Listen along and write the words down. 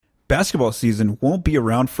Basketball season won't be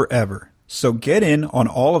around forever, so get in on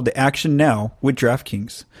all of the action now with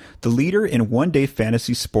DraftKings, the leader in one-day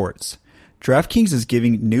fantasy sports. DraftKings is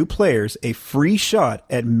giving new players a free shot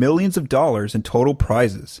at millions of dollars in total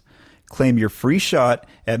prizes. Claim your free shot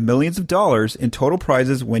at millions of dollars in total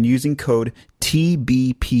prizes when using code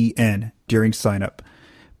TBPN during signup.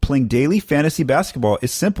 Playing daily fantasy basketball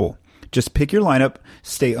is simple. Just pick your lineup,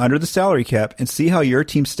 stay under the salary cap, and see how your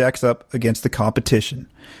team stacks up against the competition.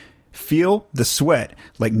 Feel the sweat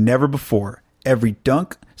like never before. Every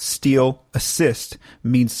dunk, steal, assist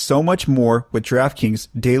means so much more with DraftKings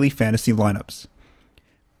daily fantasy lineups.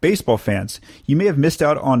 Baseball fans, you may have missed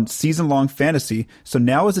out on season-long fantasy, so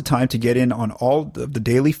now is the time to get in on all of the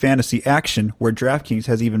daily fantasy action where DraftKings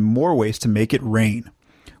has even more ways to make it rain.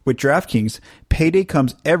 With DraftKings, payday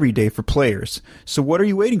comes every day for players, so what are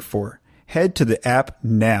you waiting for? Head to the app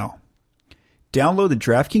now. Download the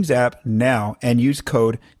DraftKings app now and use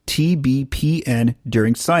code TBPN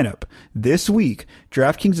during signup. This week,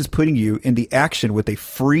 DraftKings is putting you in the action with a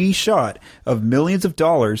free shot of millions of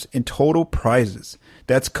dollars in total prizes.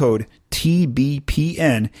 That's code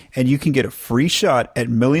TBPN, and you can get a free shot at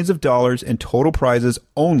millions of dollars in total prizes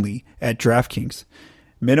only at DraftKings.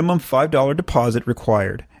 Minimum $5 deposit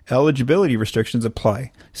required. Eligibility restrictions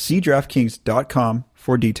apply. See DraftKings.com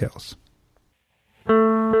for details.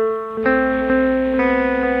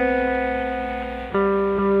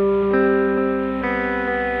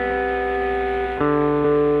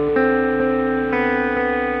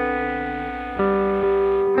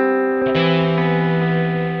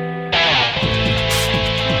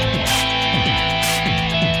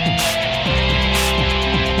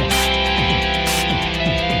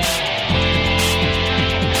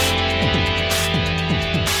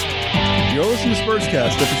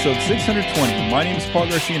 Spurscast, episode 620. My name is Paul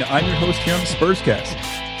Garcia, and I'm your host here on the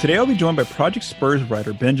Spurscast. Today I'll be joined by Project Spurs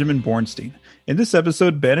writer Benjamin Bornstein. In this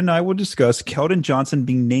episode, Ben and I will discuss Keldon Johnson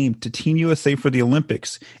being named to Team USA for the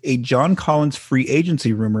Olympics, a John Collins free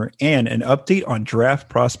agency rumor, and an update on draft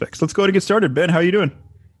prospects. Let's go to get started. Ben, how are you doing?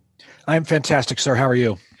 I'm fantastic, sir. How are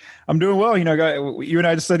you? I'm doing well. You know, you and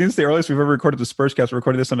I decided this is the earliest we've ever recorded the Spurscast. We're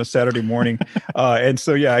recording this on a Saturday morning. And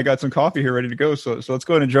so, yeah, I got some coffee here ready to go. So let's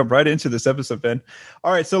go ahead and jump right into this episode, Ben.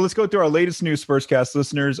 All right, so let's go through our latest news, Spurscast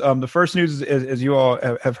listeners. The first news, as you all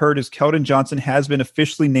have heard, is Keldon Johnson has been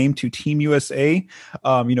officially named to Team USA.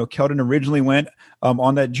 Keldon originally went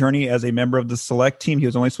on that journey as a member of the select team. He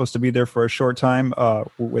was only supposed to be there for a short time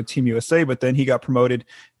with Team USA, but then he got promoted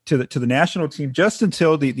to the national team just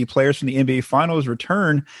until the players from the NBA Finals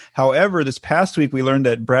return. However, this past week we learned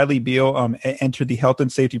that Bradley Beal entered the health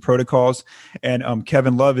and safety protocols, and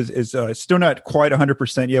Kevin Love is still not quite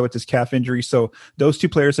 100% yet with his calf injury. So those two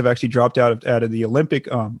players have actually dropped out of the Olympic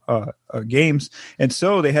games, and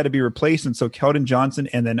so they had to be replaced. And so Keldon Johnson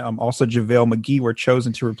and then also JaVale McGee were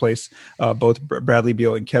chosen to replace both Bradley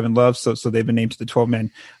Beal and Kevin Love. So they've been named to the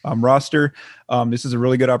 12-man roster. This is a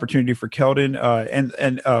really good opportunity for Keldon.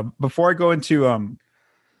 And before I go into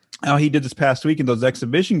how he did this past week in those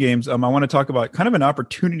exhibition games, I want to talk about kind of an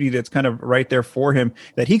opportunity that's kind of right there for him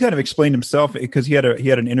that he kind of explained himself, because he had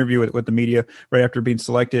an interview with the media right after being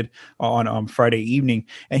selected on Friday evening.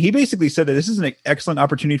 And he basically said that this is an excellent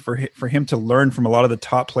opportunity for him to learn from a lot of the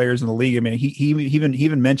top players in the league. I mean, he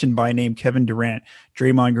even mentioned by name Kevin Durant,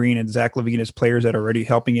 Draymond Green, and Zach LaVine as players that are already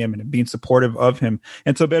helping him and being supportive of him.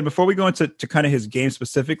 And so, Ben, before we go into kind of his game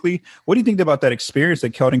specifically, what do you think about that experience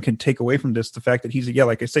that Keldon can take away from this? The fact that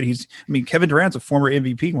like I said, Kevin Durant's a former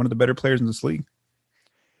MVP, one of the better players in this league.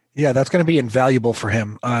 Yeah, that's going to be invaluable for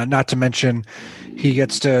him. Not to mention,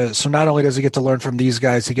 so not only does he get to learn from these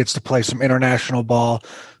guys, he gets to play some international ball,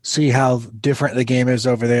 see how different the game is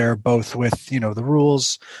over there, both with, the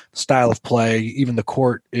rules, style of play, even the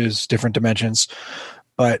court is different dimensions.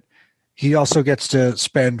 But he also gets to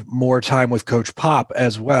spend more time with Coach Pop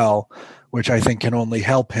as well, which I think can only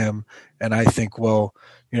help him, and I think will,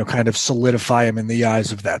 kind of solidify him in the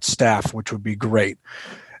eyes of that staff, which would be great.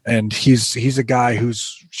 And he's a guy who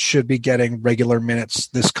should be getting regular minutes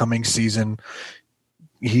this coming season.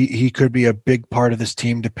 He could be a big part of this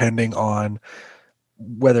team depending on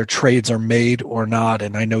whether trades are made or not.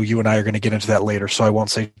 And I know you and I are going to get into that later, so I won't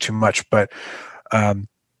say too much. But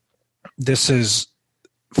this is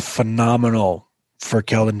phenomenal for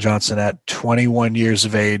Keldon Johnson at 21 years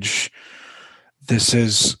of age. This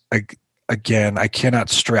is again, I cannot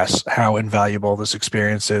stress how invaluable this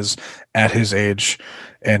experience is at his age,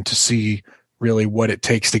 and to see really what it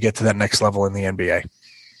takes to get to that next level in the NBA.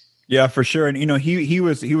 Yeah, for sure. And he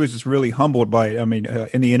was just really humbled by it. I mean,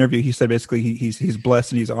 in the interview, he said basically he's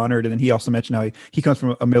blessed and he's honored. And then he also mentioned how he comes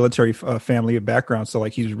from a military family background, so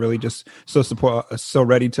like he's really just so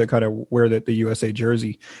ready to kind of wear the USA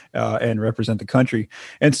jersey and represent the country.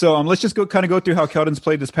 And so let's just go through how Keldon's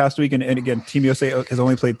played this past week. And again, Team USA has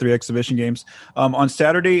only played 3 exhibition games. On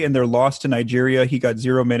Saturday, in their loss to Nigeria, he got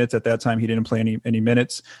 0 minutes at that time. He didn't play any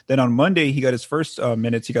minutes. Then on Monday, he got his first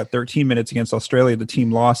minutes. He got 13 minutes against Australia. The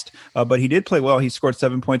team lost. But he did play well. He scored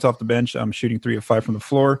 7 points off the bench, shooting 3 of 5 from the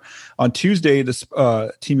floor. On Tuesday, this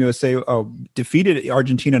Team USA defeated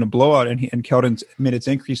Argentina in a blowout, and Keldon's minutes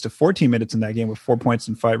increased to 14 minutes in that game with 4 points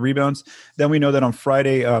and 5 rebounds. Then we know that on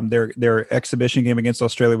Friday, their exhibition game against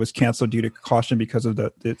Australia was canceled due to caution because of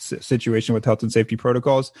the situation with health and safety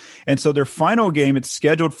protocols. And so their final game, it's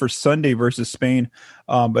scheduled for Sunday versus Spain.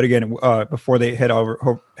 But again, before they head over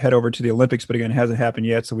to the Olympics, but again, it hasn't happened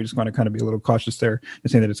yet. So we just want to kind of be a little cautious there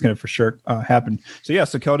and saying that it's going to for sure happen. So yeah,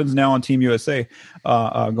 so Keldon's now on Team USA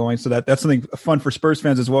going. So that's something fun for Spurs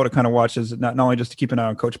fans as well to kind of watch, is not only just to keep an eye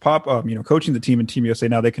on Coach Pop, coaching the team in Team USA.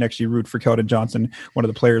 Now they can actually root for Keldon Johnson, one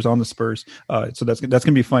of the players on the Spurs. So that's going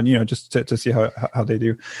to be fun, just to see how they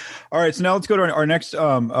do. All right, so now let's go to our next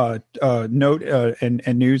note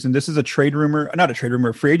and news. And this is a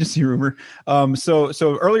free agency rumor.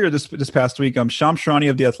 So earlier this past week, Shams Charania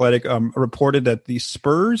of The Athletic reported that the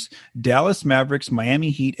Spurs, Dallas Mavericks, Miami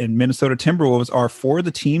Heat, and Minnesota Timberwolves are 4 of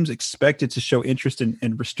the teams expected to show interest in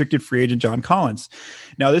restricted free agent John Collins.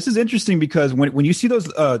 Now, this is interesting because when you see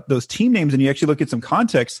those team names and you actually look at some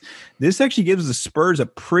context, this actually gives the Spurs a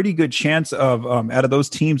pretty good chance of out of those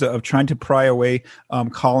teams of trying to pry away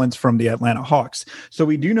Collins from the Atlanta Hawks. So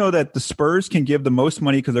we do know that the Spurs can give the most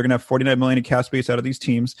money because they're going to have $49 million in cap space out of these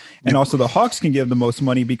teams, and also the Hawks can give the most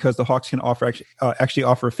money because the Hawks can offer actually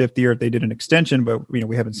offer a 5th year if they did an extension, but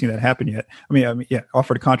we haven't seen that happen yet.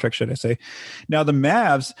 Offered a contract, should I say? Now the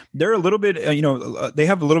Mavs, they're a little bit, they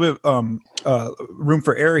have a little bit room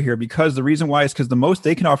for error here, because the reason why is because the most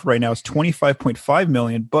they can offer right now is $25.5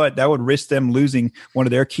 million, but that would risk them losing one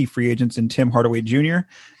of their key free agents in Tim Hardaway Jr.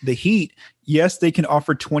 The Heat, yes, they can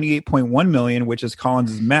offer $28.1 million, which is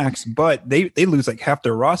Collins' max, but they lose like half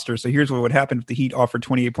their roster. So here's what would happen if the Heat offered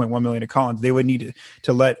 $28.1 million to Collins. They would need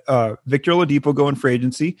to let Victor Oladipo go in free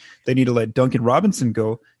agency. They need to let Duncan Robinson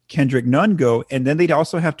go, Kendrick Nunn go, and then they'd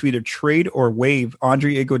also have to either trade or waive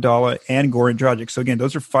Andre Iguodala and Goran Dragic. So again,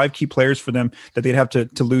 those are 5 key players for them that they'd have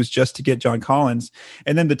to lose just to get John Collins.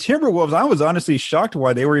 And then the Timberwolves, I was honestly shocked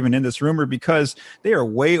why they were even in this rumor, because they are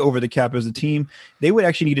way over the cap as a team. They would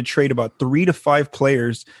actually need to trade about 3 to 5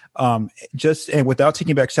 players just and without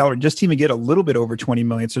taking back salary, just to even get a little bit over 20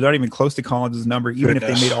 million. So not even close to Collins' number, even if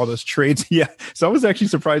they made all those trades. Yeah. So I was actually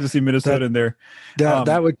surprised to see Minnesota in there.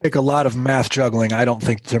 That would take a lot of math juggling. I don't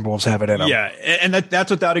think the Timberwolves have it in them. Yeah. And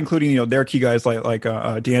that's without including, their key guys like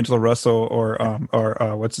D'Angelo Russell or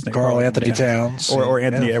what's his name? Carl Anthony Towns or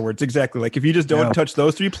Anthony Edwards. Exactly. Like if you just don't touch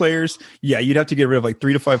those 3 players, you'd have to get rid of like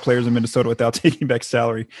 3 to 5 players in Minnesota without taking back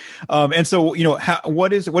salary. And so,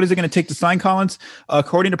 what is it going to take to sign Collins?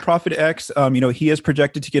 According to Profit X, he is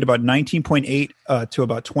projected to get about 19.8 to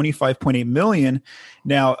about 25.8 million.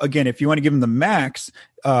 Now, again, if you want to give him the max,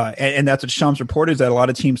 and that's what Shams reported, is that a lot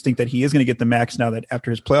of teams think that he is going to get the max now that after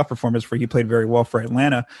his playoff performance where he played very well for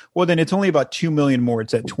Atlanta. Well, then it's only about 2 million more.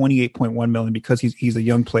 It's at 28.1 million because he's a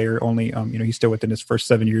young player. Only, he's still within his first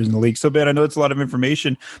 7 years in the league. So, Ben, I know it's a lot of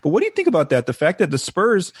information, but what do you think about that? The fact that the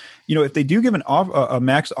Spurs, if they do give a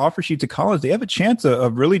max offer sheet to Collins, they have a chance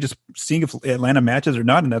of really just seeing if Atlanta matches or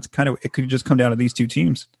not. And that's it could just come down to these 2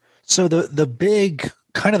 teams. So the big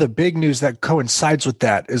news that coincides with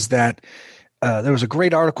that is that there was a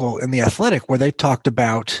great article in The Athletic where they talked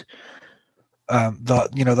about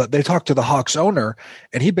they talked to the Hawks owner,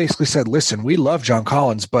 and he basically said, listen, we love John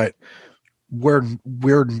Collins, but we're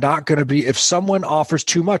not going to be, if someone offers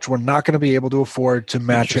too much, we're not going to be able to afford to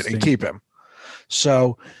match it and keep him.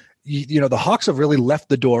 So, the Hawks have really left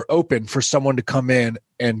the door open for someone to come in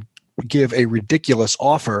and give a ridiculous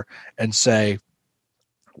offer and say,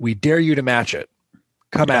 we dare you to match it.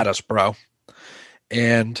 Come at us, bro.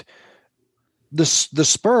 And the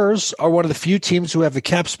Spurs are one of the few teams who have the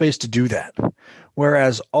cap space to do that.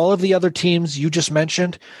 Whereas all of the other teams you just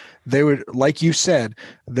mentioned, they would, like you said,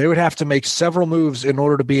 they would have to make several moves in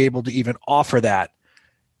order to be able to even offer that.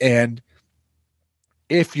 And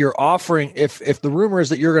if you're offering, if the rumor is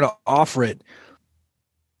that you're going to offer it,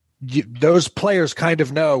 those players kind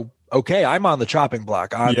of know, okay, I'm on the chopping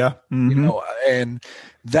block. And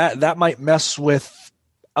that might mess with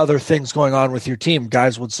other things going on with your team.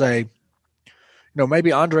 Guys would say,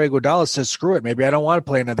 maybe Andre Iguodala says, screw it. Maybe I don't want to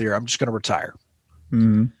play another year. I'm just going to retire.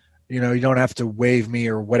 Mm-hmm. You don't have to waive me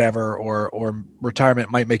or whatever, or retirement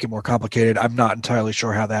might make it more complicated. I'm not entirely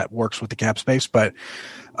sure how that works with the cap space, but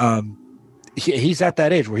he's at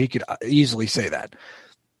that age where he could easily say that.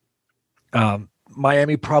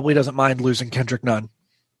 Miami probably doesn't mind losing Kendrick Nunn.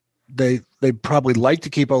 They probably like to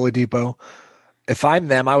keep Oladipo. If I'm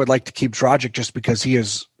them, I would like to keep Dragic just because he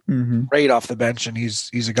is great off the bench and he's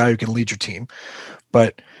a guy who can lead your team.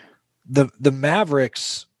 But the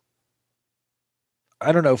Mavericks,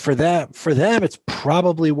 I don't know, for them it's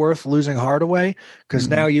probably worth losing Hardaway because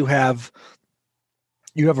now you have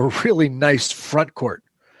a really nice front court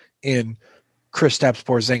in Kristaps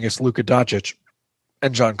Porzingis, Luka Doncic,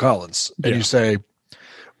 and John Collins. And you say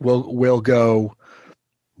we'll go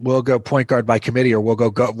point guard by committee, or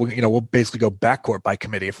we'll basically go backcourt by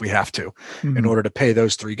committee if we have to in order to pay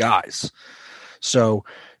those three guys. So,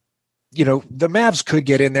 the Mavs could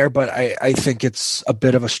get in there, but I think it's a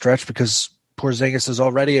bit of a stretch because Porzingis is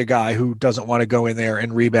already a guy who doesn't want to go in there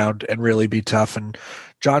and rebound and really be tough. And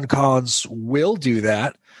John Collins will do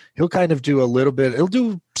that. He'll kind of do a little bit. He'll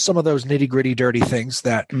do some of those nitty gritty, dirty things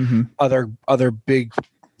that other big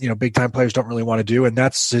time players don't really want to do. And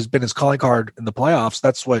has been his calling card in the playoffs.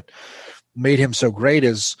 That's what made him so great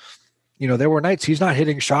is, there were nights he's not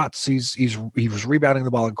hitting shots. He was rebounding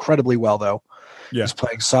the ball incredibly well though. Yeah. He's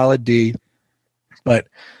playing solid D. But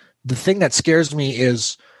the thing that scares me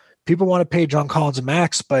is people want to pay John Collins a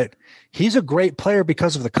max, but he's a great player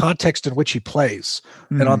because of the context in which he plays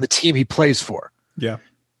and on the team he plays for. Yeah.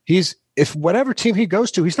 If whatever team he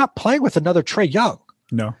goes to, he's not playing with another Trae Young.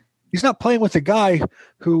 No. He's not playing with a guy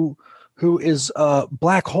who is a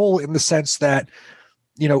black hole in the sense that,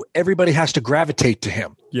 everybody has to gravitate to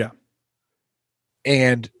him. Yeah.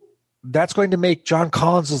 And that's going to make John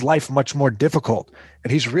Collins' life much more difficult.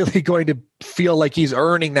 And he's really going to feel like he's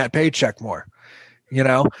earning that paycheck more.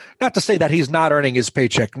 Not to say that he's not earning his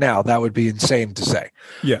paycheck now. That would be insane to say.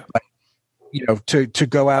 Yeah. But, to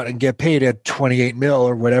go out and get paid at 28 mil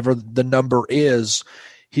or whatever the number is,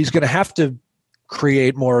 he's going to have to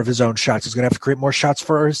create more of his own shots. He's going to have to create more shots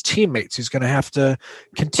for his teammates. He's going to have to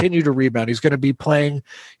continue to rebound. He's going to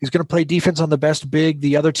play defense on the best big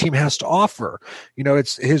the other team has to offer.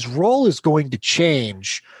 His role is going to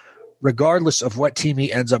change regardless of what team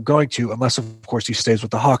he ends up going to, unless of course he stays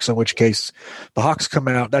with the Hawks, in which case the Hawks come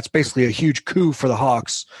out. That's basically a huge coup for the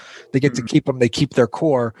Hawks. They get to keep them. They keep their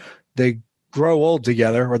core. They grow old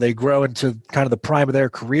together, or they grow into kind of the prime of their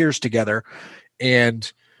careers together,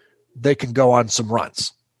 and they can go on some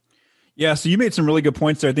runs. Yeah, so you made some really good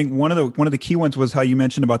points there. I think one of the key ones was how you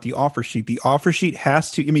mentioned about the offer sheet. The offer sheet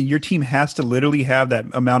has to, your team has to literally have that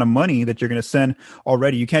amount of money that you're going to send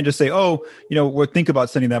already. You can't just say, we'll think about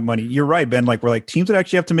sending that money. You're right, Ben. Teams would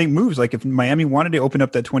actually have to make moves. Like if Miami wanted to open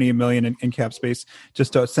up that $28 million in cap space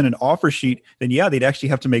just to send an offer sheet, then yeah, they'd actually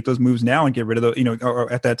have to make those moves now and get rid of the,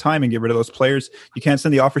 or at that time and get rid of those players. You can't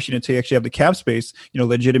send the offer sheet until you actually have the cap space,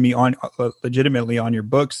 legitimately on your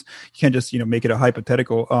books. You can't just, make it a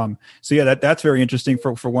hypothetical. So yeah, that's very interesting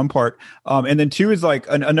for one part. And then two is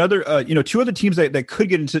another, two other teams that could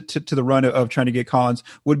get into the run of trying to get Collins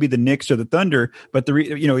would be the Knicks or the Thunder. But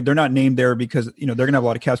they're not named there because, they're going to have a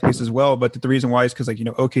lot of cap space as well. But the reason why is because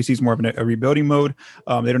OKC is more of a rebuilding mode.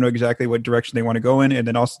 They don't know exactly what direction they want to go in. And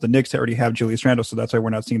then also the Knicks already have Julius Randle. So that's why we're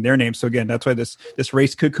not seeing their names. So again, that's why this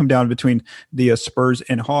race could come down between the Spurs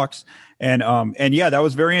and Hawks. And yeah, that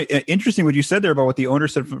was very interesting what you said there about what the owner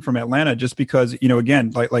said from Atlanta, just because,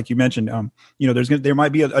 again, like you mentioned, there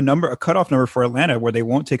might be a cutoff number for Atlanta where they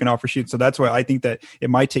won't take an offer sheet. So that's why I think that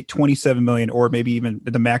it might take 27 million or maybe even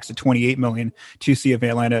the max of 28 million to see if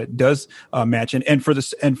Atlanta does match. And for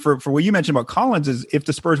what you mentioned about Collins is if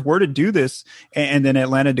the Spurs were to do this and then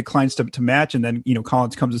Atlanta declines to match and then,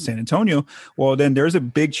 Collins comes to San Antonio, well, then there's a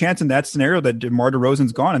big chance in that scenario that DeMar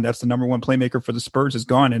DeRozan's gone and that's the number one playmaker for the Spurs is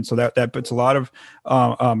gone. And so that puts a lot of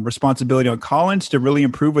responsibility on Collins to really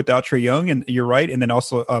improve without Trae Young. And you're right. And then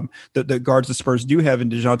also the guards the Spurs do have in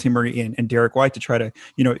DeJounte Murray and Derek White to try to,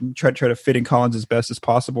 try to fit in Collins as best as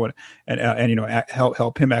possible and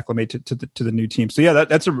help him acclimate to the new team. So yeah,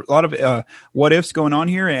 that's a lot of what ifs going on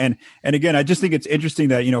here. And again, I just think it's interesting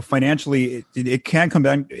that, financially it can come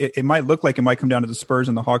down. It might look like it might come down to the Spurs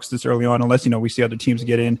and the Hawks this early on, unless, we see other teams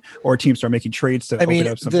get in or teams start making trades to open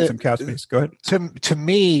up some cap space. Go ahead. To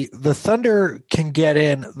me, the Thunder can get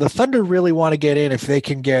in. The Thunder really want to get in if they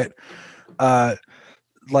can get 5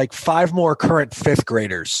 more current fifth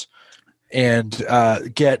graders and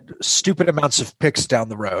get stupid amounts of picks down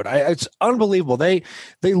the road. It's unbelievable. They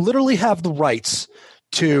literally have the rights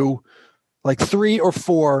to 3 or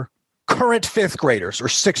 4 current fifth graders or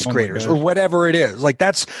sixth graders or gosh. whatever it is. Like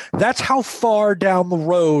that's how far down the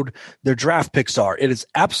road their draft picks are. It is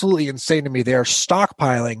absolutely insane to me. They are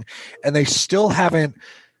stockpiling and they still haven't,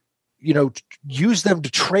 use them to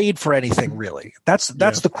trade for anything really. That's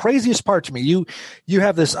the craziest part to me. You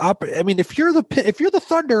have this if you're the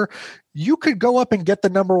Thunder, you could go up and get the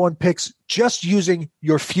number one picks just using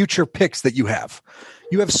your future picks that you have.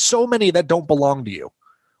 You have so many that don't belong to you,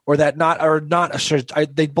 or that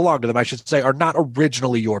they belong to them, I should say, are not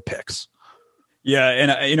originally your picks. Yeah,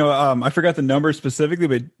 and I forgot the number specifically,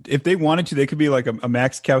 but if they wanted to, they could be like a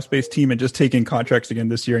max cap space team and just take in contracts again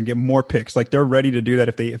this year and get more picks. Like they're ready to do that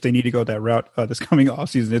if they need to go that route this coming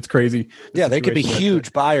offseason. It's crazy. Yeah, they could be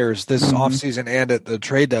huge buyers this offseason and at the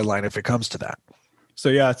trade deadline if it comes to that. So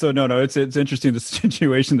it's interesting the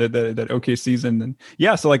situation that OKC's in. And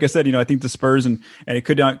yeah, so like I said, I think the Spurs and it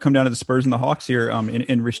could come down to the Spurs and the Hawks here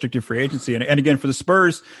in restricted free agency. And again, for the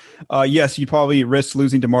Spurs, yes, you probably risk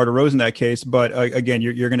losing DeMar DeRozan in that case, but again,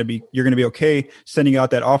 you're going to be okay sending out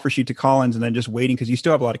that offer sheet to Collins and then just waiting because you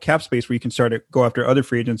still have a lot of cap space where you can start to go after other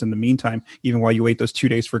free agents in the meantime, even while you wait those 2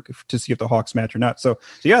 days to see if the Hawks match or not. So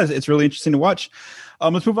yeah, it's really interesting to watch.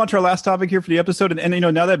 Let's move on to our last topic here for the episode. And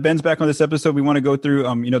now that Ben's back on this episode, we want to go through,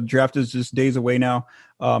 the draft is just days away now,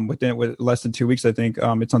 with less than 2 weeks, I think.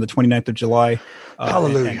 It's on the 29th of July.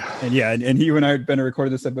 Hallelujah. And you and I had been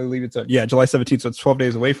recorded this, I believe it's July 17th. So it's 12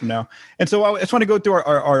 days away from now. And so I just want to go through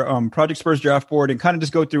our Project Spurs draft board and kind of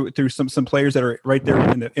just go through some players that are right there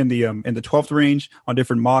in the 12th range on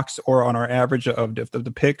different mocks or on our average of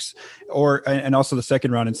the picks and also the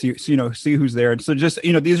second round and see who's there. And so just,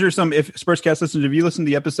 these are some, if Spurscast listeners, if you listen to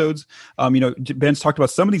the episodes, Ben's talked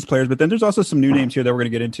about some of these players, but then there's also some new names here that we're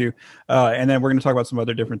going to get into. And then we're going to talk about some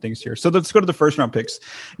other different things here. So let's go to the first round picks.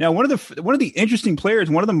 Now, one of the interesting players,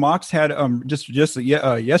 one of the mocks had just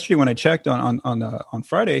yesterday when I checked on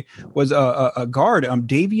Friday was a guard,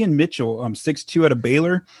 Davion Mitchell, 6'2" out of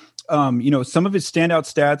Baylor. Some of his standout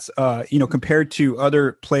stats, compared to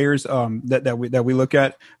other players that we look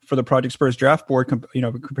at for the Project Spurs draft board,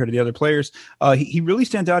 compared to the other players, he really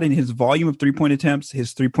stands out in his volume of 3-point attempts.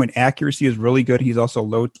 His 3-point accuracy is really good. He's also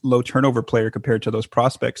a low turnover player compared to those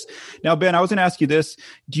prospects. Now, Ben, I was going to ask you this.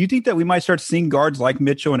 Do you think that we might start seeing guards like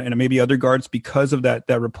Mitchell and maybe other guards because of that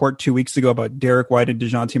report 2 weeks ago about Derek White and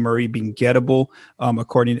DeJounte Murray being gettable,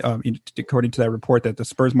 according to that report, that the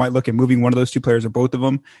Spurs might look at moving one of those two players or both of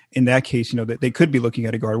them? In that case, that they could be looking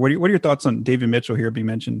at a guard. What are your thoughts on Davion Mitchell here being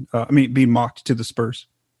mentioned? Being mocked to the Spurs?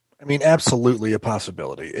 Absolutely a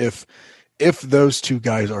possibility. If those two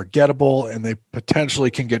guys are gettable and they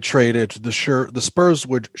potentially can get traded, the Spurs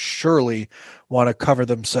would surely want to cover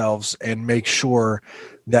themselves and make sure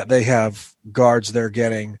that they have guards they're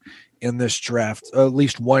getting in this draft, at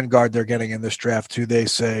least one guard they're getting in this draft who they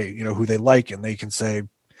say, who they like, and they can say,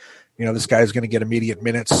 this guy is going to get immediate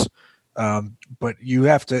minutes. But you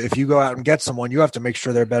have to, if you go out and get someone, you have to make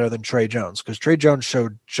sure they're better than Trey Jones, because Trey Jones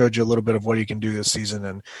showed you a little bit of what he can do this season,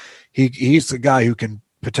 and he's the guy who can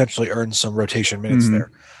potentially earn some rotation minutes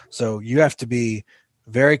there. So you have to be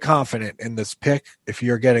very confident in this pick if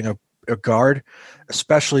you're getting a guard,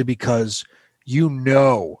 especially because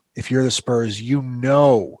if you're the Spurs,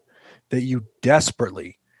 that you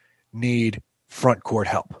desperately need front court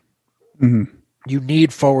help. Mm-hmm. You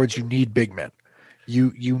need forwards, you need big men.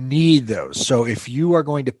 You need those. So if you are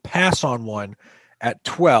going to pass on one at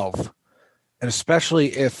 12, and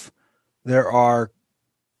especially if there are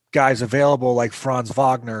guys available like Franz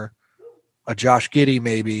Wagner, a Josh Giddey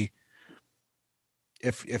maybe,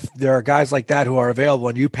 if there are guys like that who are available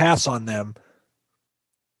and you pass on them,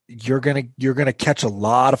 you're gonna catch a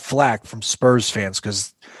lot of flack from Spurs fans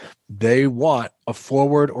because they want a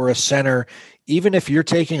forward or a center. Even if you're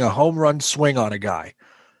taking a home run swing on a guy,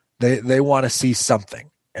 They want to see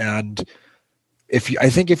something. And I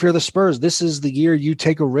think if you're the Spurs, this is the year you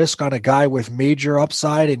take a risk on a guy with major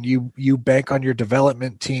upside and you bank on your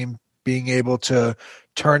development team being able to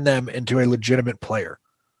turn them into a legitimate player.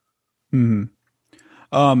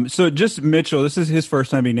 Mm-hmm. So just Mitchell, this is his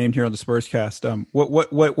first time being named here on the Spurscast.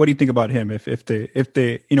 What do you think about him? If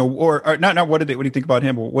they or not what do you think about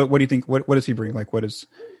him? What do you think? What does he bring? Like, what is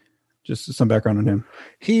just some background on him?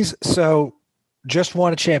 He's just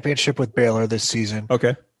won a championship with Baylor this season.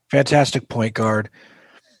 Okay. Fantastic point guard.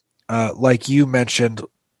 Like you mentioned,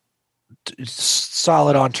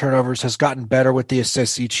 solid on turnovers, has gotten better with the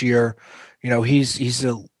assists each year. He's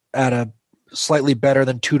at a slightly better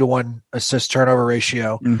than 2-to-1 assist turnover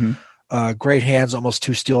ratio. Mm-hmm. Great hands, almost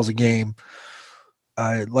 2 steals a game.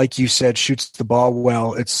 Like you said, shoots the ball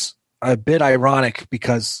well. It's a bit ironic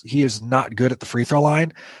because he is not good at the free throw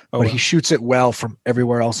line, but he shoots it well from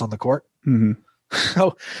everywhere else on the court. Mm-hmm.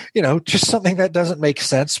 So, just something that doesn't make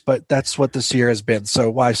sense, but that's what this year has been. So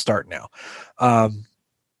why start now?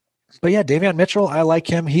 But yeah, Davion Mitchell, I like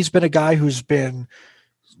him. He's been a guy who's been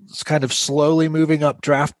kind of slowly moving up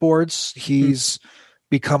draft boards. He's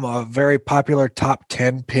become a very popular top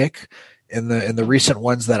 10 pick in the recent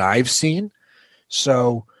ones that I've seen.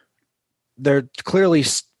 So there clearly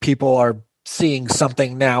people are seeing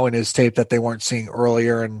something now in his tape that they weren't seeing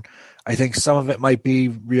earlier. And I think some of it might be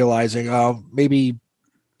realizing, maybe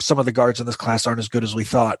some of the guards in this class aren't as good as we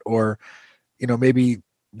thought, or, maybe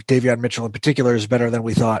Davion Mitchell in particular is better than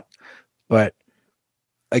we thought. But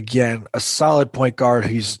again, a solid point guard.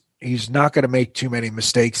 He's not going to make too many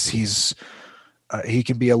mistakes. He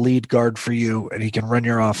can be a lead guard for you, and he can run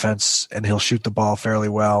your offense, and he'll shoot the ball fairly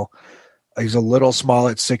well. He's a little small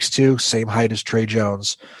at 6'2", same height as Trey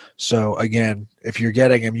Jones. So again, if you're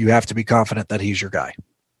getting him, you have to be confident that he's your guy.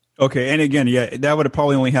 Okay, and again, yeah, that would have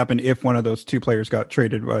probably only happened if one of those two players got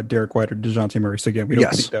traded, Derek White or DeJounte Murray. So again, we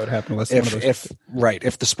don't think that would happen unless one of those.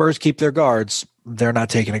 If the Spurs keep their guards, they're not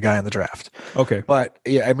taking a guy in the draft. Okay, but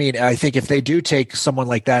yeah, I mean, I think if they do take someone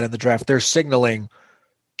like that in the draft, they're signaling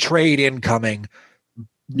trade incoming.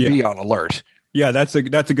 Be on alert. Yeah, that's a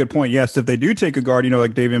good point. Yes, if they do take a guard,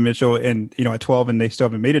 like Davion Mitchell, and at 12, and they still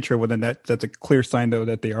haven't made a trade, well, then that's a clear sign though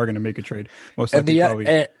that they are going to make a trade. Most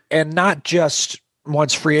likely, and not just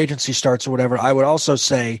once free agency starts or whatever. I would also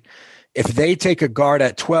say if they take a guard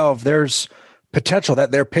at 12, there's potential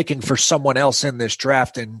that they're picking for someone else in this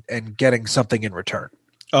draft and getting something in return.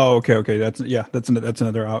 Oh, okay. That's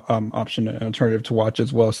another option, an alternative to watch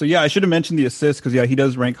as well. So yeah, I should have mentioned the assists because he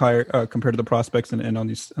does rank higher compared to the prospects and on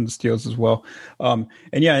the steals as well. And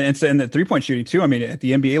the 3-point shooting too. I mean, at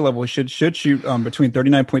the NBA level, he should shoot between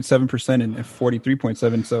 39.7% and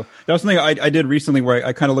 43.7%. So that was something I did recently where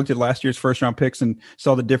I kind of looked at last year's first round picks and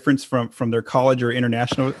saw the difference from their college or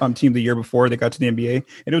international team the year before they got to the NBA,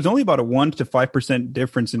 and it was only about a 1 to 5%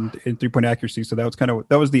 difference in 3-point accuracy. So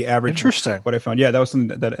that was the average. Interesting. What I found. Yeah, that was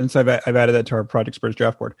something and so I've added that to our Project Spurs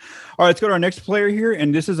draft board. All right, let's go to our next player here,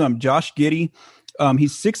 and this is Josh Giddey.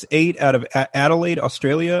 He's 6'8" out of Adelaide,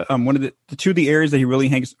 Australia. One of the two of the areas that he really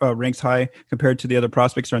ranks high compared to the other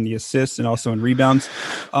prospects are on the assists and also in rebounds.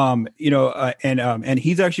 And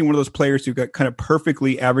he's actually one of those players who got kind of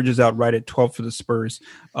perfectly averages out right at 12 for the Spurs.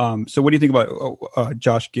 So what do you think about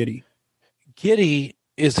Josh Giddey? Giddey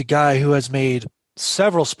is a guy who has made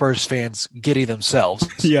several Spurs fans giddy themselves.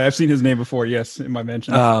 Yeah, I've seen his name before. Yes, in my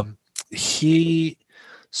mentions. He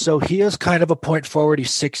is kind of a point forward.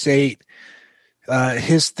 He's 6'8".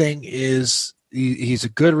 His thing is he's a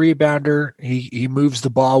good rebounder. He moves the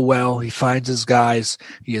ball well. He finds his guys.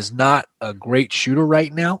 He is not a great shooter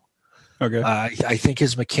right now. Okay. I think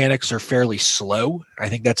his mechanics are fairly slow. I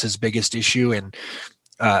think that's his biggest issue. And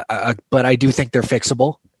but I do think they're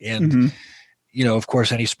fixable. And of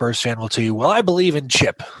course, any Spurs fan will tell you, well, I believe in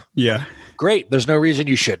Chip. Yeah. Great. There's no reason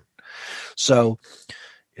you shouldn't. So,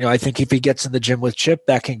 I think if he gets in the gym with Chip,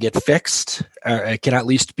 that can get fixed. It can at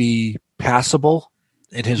least be passable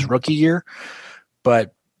in his rookie year.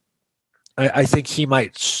 But I think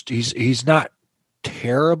he's not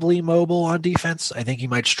terribly mobile on defense. I think he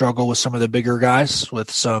might struggle with some of the bigger guys, with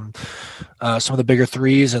some of the bigger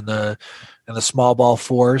threes and the small ball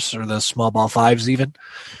fours or the small ball fives even.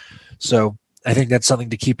 So I think that's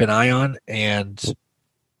something to keep an eye on. And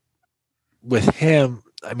with him,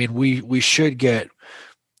 I mean, we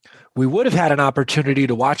would have had an opportunity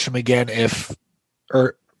to watch him again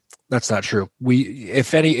or that's not true.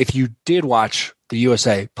 If you did watch the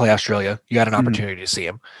USA play Australia, you had an opportunity to see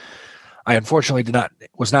him. I unfortunately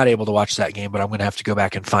was not able to watch that game, but I'm going to have to go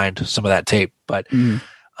back and find some of that tape. But,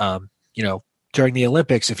 during the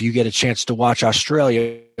Olympics, if you get a chance to watch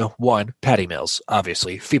Australia, one, Patty Mills,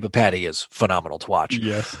 obviously. FIBA Patty is phenomenal to watch.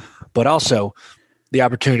 Yes. But also the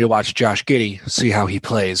opportunity to watch Josh Giddey, see how he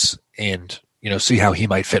plays and, see how he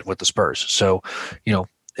might fit with the Spurs. So,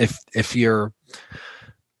 if you're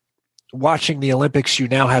watching the Olympics, you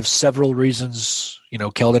now have several reasons,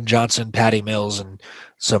 Keldon Johnson, Patty Mills, and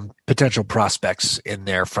some potential prospects in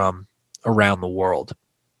there from around the world.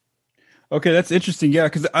 Okay, that's interesting. Yeah,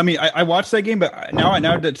 because I watched that game, but now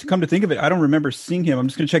to come to think of it, I don't remember seeing him. I'm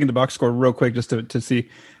just going to check in the box score real quick just to see,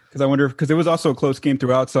 because I wonder because it was also a close game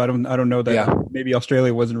throughout. So I don't know that maybe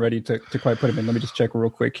Australia wasn't ready to quite put him in. Let me just check real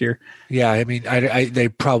quick here. Yeah, I mean, they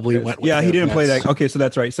probably went. Yeah, he didn't play that. Okay, so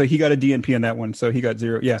that's right. So he got a DNP on that one. So he got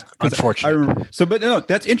 0. Yeah, unfortunately. I remember. So, but no,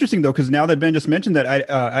 that's interesting though, because now that Ben just mentioned that,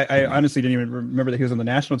 I honestly didn't even remember that he was on the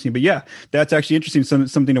national team. But yeah, that's actually interesting.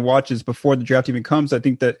 Something to watch is before the draft even comes. I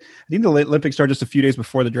think the Olympics start just a few days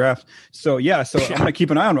before the draft. So yeah, I'm gonna keep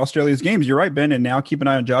an eye on Australia's games. You're right, Ben, and now keep an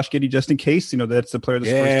eye on Josh Giddey just in case. That's the player the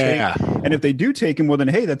Spurs Yeah. take. And if they do take him, well, then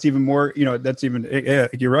hey, that's even more. That's even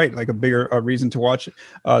you're right, like a bigger reason to watch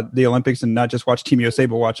the Olympics and not just watch Team USA,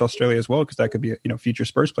 but watch Australia as well, because that could be a future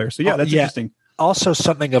Spurs player. So yeah, that's interesting. Also,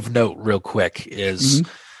 something of note, real quick, is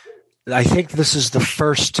I think this is the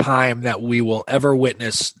first time that we will ever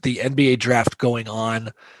witness the NBA draft going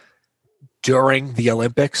on during the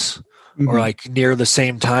Olympics or like near the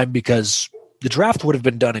same time, because the draft would have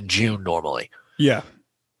been done in June normally. Yeah.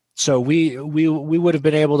 So we would have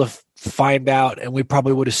been able to find out, and we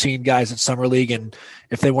probably would have seen guys at Summer League, and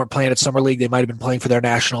if they weren't playing at Summer League, they might have been playing for their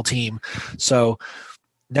national team. So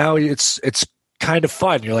now it's kind of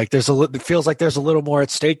fun. You're like, it feels like there's a little more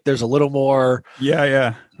at stake. There's a little more.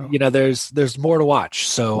 Yeah. There's more to watch.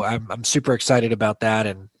 So I'm super excited about that,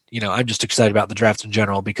 and I'm just excited about the draft in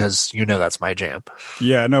general because that's my jam.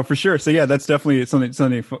 Yeah, no, for sure. So yeah, that's definitely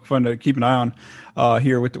something fun to keep an eye on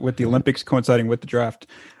here with the Olympics coinciding with the draft.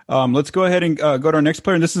 Let's go ahead and go to our next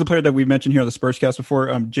player. And this is a player that we mentioned here on the Spurscast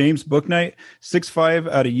before. James Bouknight, 6'5"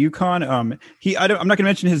 out of UConn. I'm not going to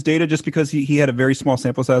mention his data just because he had a very small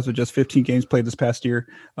sample size with just 15 games played this past year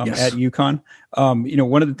at UConn.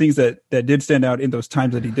 One of the things that did stand out in those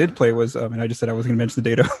times that he did play was, and I just said I wasn't going to mention the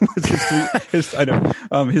data.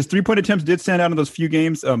 His 3-point attempts did stand out in those few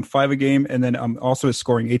games, 5 a game, and then also his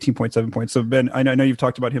scoring 18.7 points. So Ben, I know you've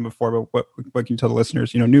talked about him before, but what can you tell the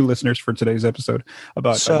listeners, new listeners for today's episode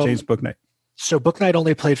about James Bouknight? So Bouknight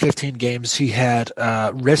only played 15 games. He had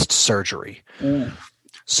wrist surgery.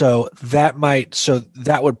 So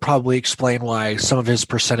that would probably explain why some of his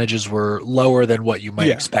percentages were lower than what you might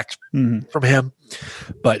expect from him.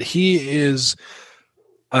 But he is,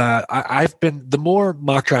 the more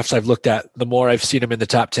mock drafts I've looked at, the more I've seen him in the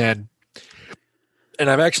top 10. And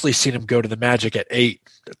I've actually seen him go to the Magic at 8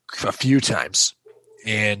 a few times.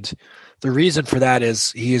 And the reason for that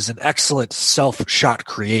is he is an excellent self-shot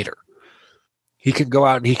creator. He can go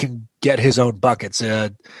out and he can get his own buckets.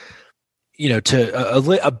 A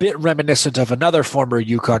bit reminiscent of another former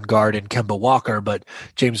UConn guard in Kemba Walker, but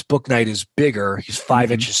James Bouknight is bigger. He's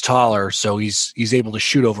 5 inches taller, so he's able to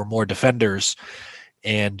shoot over more defenders,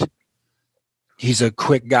 and he's a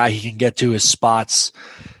quick guy. He can get to his spots.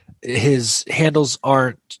 His handles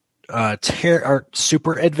aren't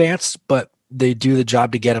super advanced, but they do the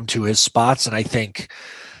job to get him to his spots, and I think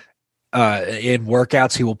in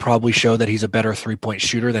workouts he will probably show that he's a better 3-point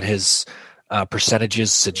shooter than his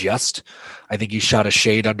percentages suggest. I think he shot a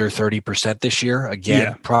shade under 30% this year.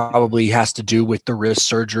 Again, probably has to do with the wrist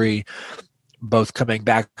surgery, both coming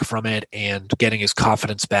back from it and getting his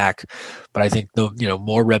confidence back. But I think the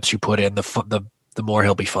more reps you put in, the more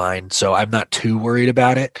he'll be fine. So I'm not too worried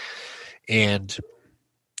about it. And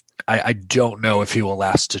I don't know if he will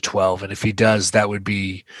last to 12. And if he does, that would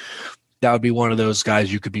be one of those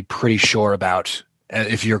guys you could be pretty sure about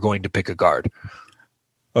if you're going to pick a guard.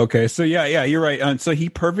 Okay, so yeah, you're right. So he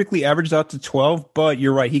perfectly averaged out to 12, but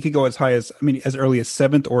you're right. He could go as high as early as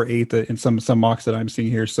 7th or 8th in some mocks that I'm seeing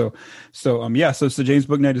here. So James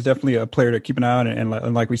Bouknight is definitely a player to keep an eye on.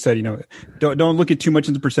 And like we said, don't look at too much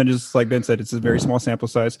into percentages. Like Ben said, it's a very small sample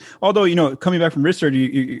size. Although, coming back from wrist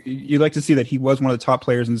surgery, you like to see that he was one of the top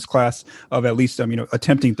players in this class of at least,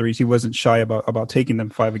 attempting threes. He wasn't shy about taking them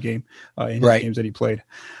 5 a game in his games that he played.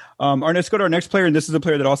 Let's go to our next player, and this is a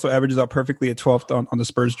player that also averages out perfectly at 12th on the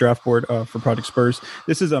Spurs draft board for Project Spurs.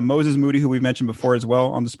 This is Moses Moody, who we've mentioned before as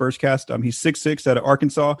well on the Spurscast. He's 6'6" out of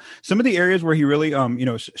Arkansas. Some of the areas where he really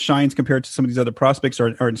shines compared to some of these other prospects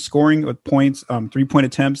are in scoring with points, 3-point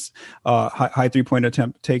attempts, high 3-point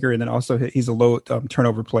attempt taker, and then also he's a low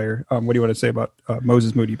turnover player. What do you want to say about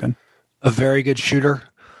Moses Moody, Ben? A very good shooter.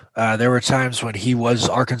 There were times when he was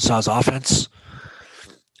Arkansas's offense.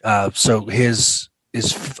 So his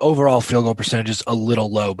overall field goal percentage is a little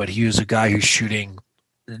low, but he was a guy who's shooting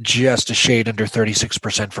just a shade under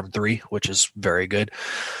 36% from 3, which is very good.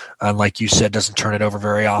 Like you said, doesn't turn it over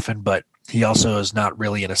very often, but he also is not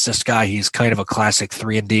really an assist guy. He's kind of a classic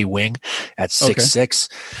 3-and-D wing at 6'6".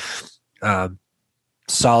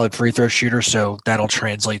 Solid free throw shooter, so that'll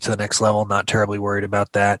translate to the next level. Not terribly worried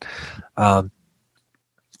about that.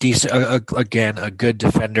 Decent, again, a good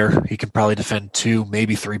defender. He can probably defend 2,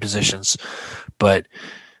 maybe 3 positions. But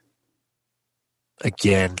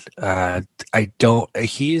again, I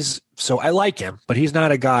like him, but he's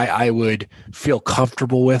not a guy I would feel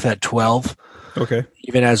comfortable with at 12. Okay.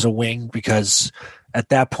 Even as a wing, because at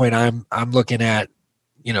that point I'm looking at,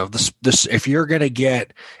 this if you're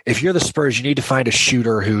the Spurs, you need to find a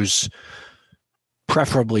shooter who's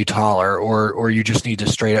preferably taller, or you just need to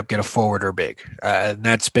straight up get a forward or big. And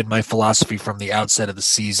that's been my philosophy from the outset of the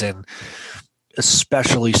season,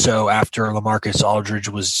 especially so after LaMarcus Aldridge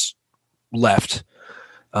was left.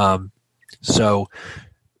 So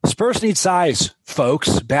Spurs need size,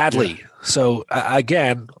 folks, badly. Yeah. So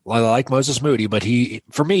again, I like Moses Moody, but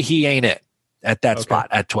for me, he ain't it at that spot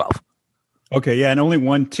at 12. Okay, yeah, and only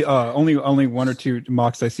one or two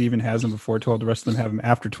mocks I see even has him before 12. The rest of them have him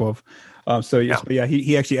after 12. So yes, but yeah,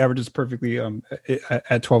 he actually averages perfectly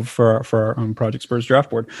at 12 for our Project Spurs draft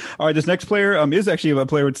board. All right, this next player is actually a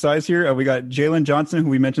player with size here. We got Jalen Johnson, who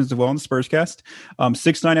we mentioned as well in the Spurscast,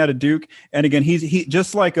 6'9" out of Duke, and again he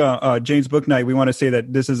just like James Booknight. We want to say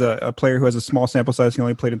that this is a player who has a small sample size. He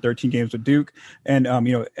only played in 13 games with Duke, and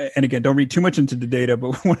and again, don't read too much into the data,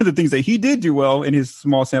 but one of the things that he did do well in his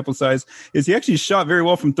small sample size is he actually shot very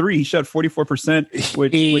well from three. He shot 44%,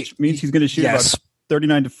 which means he's going to shoot about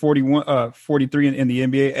 39 to 41, 43 in the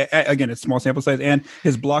NBA. Again, it's small sample size, and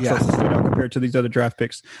his blocks also stood out compared to these other draft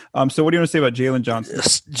picks. So what do you want to say about Jalen Johnson?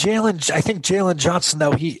 I think Jalen Johnson,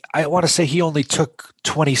 though, I want to say he only took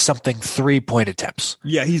 20-something 3-point attempps.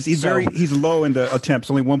 Yeah, he's low in the attempts,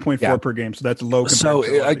 only 1.4 per game, so that's low.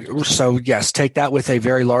 So yes, take that with a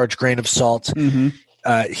very large grain of salt.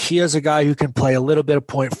 Mm-hmm. He is a guy who can play a little bit of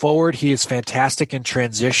point forward. He is fantastic in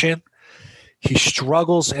transition. He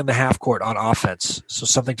struggles in the half court on offense, so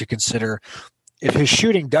something to consider. If his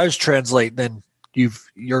shooting does translate, then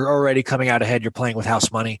you're already coming out ahead. You're playing with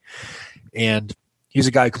house money, and he's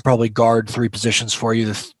a guy who can probably guard 3 positions for you,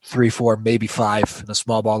 the 3, 4, maybe 5 in the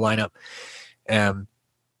small ball lineup.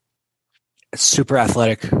 It's super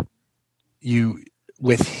athletic.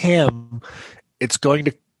 With him, it's going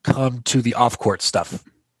to come to the off court stuff.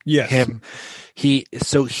 Yes. He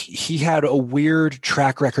had a weird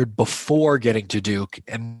track record before getting to Duke,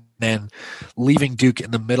 and then leaving Duke in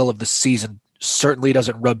the middle of the season certainly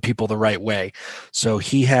doesn't rub people the right way. So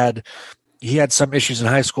he had some issues in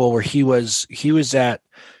high school where he was at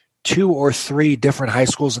 2 or 3 different high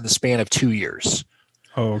schools in the span of 2 years.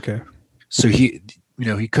 Oh, okay. So he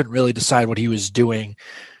couldn't really decide what he was doing.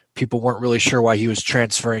 People weren't really sure why he was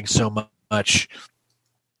transferring so much.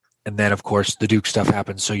 And then, of course, the Duke stuff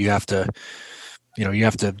happens. So you have to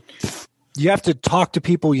talk to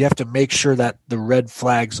people. You have to make sure that the red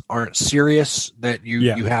flags aren't serious, that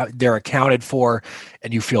they're accounted for,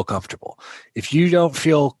 and you feel comfortable. If you don't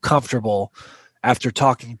feel comfortable after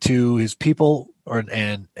talking to his people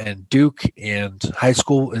and Duke and his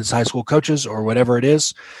high school coaches or whatever it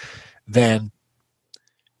is, then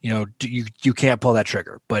you can't pull that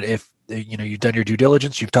trigger. But if you've done your due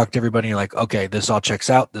diligence, you've talked to everybody, you're like, okay, this all checks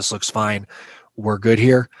out, this looks fine, we're good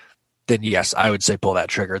here, then yes, I would say pull that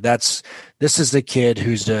trigger. This is the kid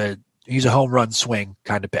he's a home run swing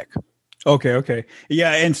kind of pick. Okay.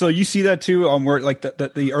 Yeah, and so you see that too, where like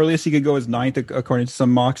the earliest he could go is 9th according to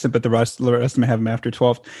some mocks, but the rest of them have him after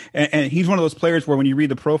 12th. And he's one of those players where when you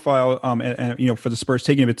read the profile, and for the Spurs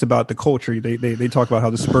taking him, it's about the culture. They talk about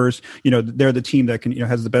how the Spurs, they're the team that can,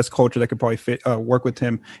 has the best culture that could probably fit work with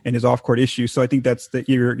him and his off court issues. So I think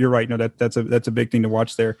you're right. No, that's a big thing to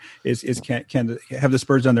watch there. Is can have the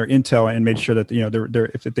Spurs on their intel and make sure that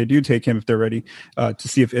they're if they do take him, if they're ready to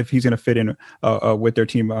see if he's going to fit in with their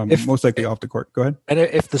team. Most likely off the court. Go ahead. And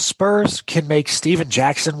if the Spurs can make Steven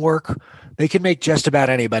Jackson work, they can make just about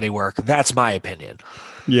anybody work. That's my opinion.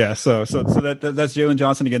 Yeah, so that's Jalen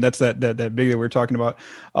Johnson again. That's that big that we were talking about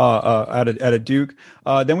out of Duke.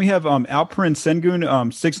 Then we have Alperen Sengun,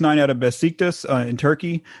 6'9" out of Besiktas in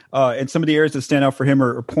Turkey. And some of the areas that stand out for him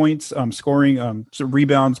are points, scoring,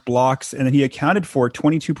 rebounds, blocks, and then he accounted for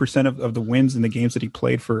 22% of the wins in the games that he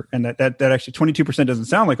played for. And that actually 22% doesn't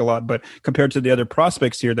sound like a lot, but compared to the other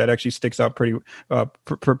prospects here, that actually sticks out pretty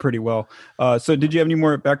well. So did you have any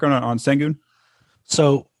more background on Sengun?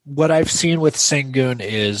 So what I've seen with Sengun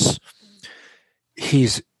is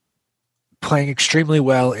he's playing extremely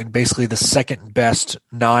well in basically the second best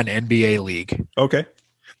non-NBA league. Okay.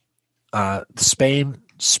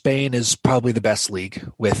 Spain is probably the best league,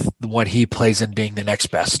 with the one he plays in being the next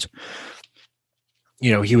best.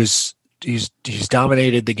 He's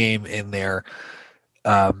dominated the game in there.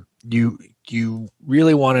 You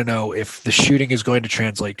really want to know if the shooting is going to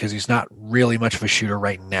translate, because he's not really much of a shooter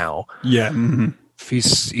right now. Yeah. Mm-hmm.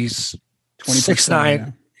 He's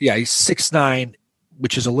 6'9". Yeah, he's 6'9",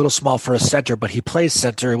 which is a little small for a center, but he plays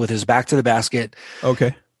center with his back to the basket.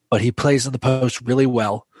 Okay. But he plays in the post really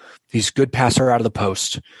well. He's a good passer out of the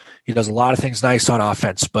post. He does a lot of things nice on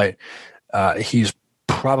offense, but he's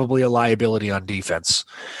probably a liability on defense.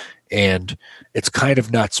 And it's kind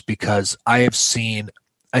of nuts because I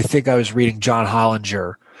think I was reading John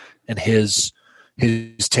Hollinger and his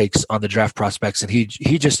takes on the draft prospects, and he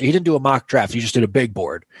didn't do a mock draft. He just did a big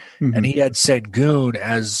board, mm-hmm. and he had Sengun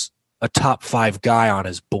as a top 5 guy on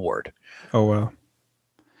his board. Oh wow!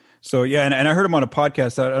 So yeah, and I heard him on a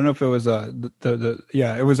podcast. I don't know if it was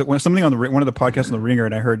it was something on one of the podcasts on the Ringer,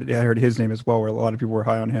 and I heard his name as well, where a lot of people were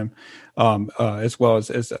high on him, as well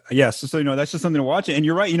as yes. So that's just something to watch. And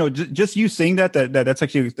you're right. Just you saying that's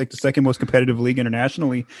actually like the second most competitive league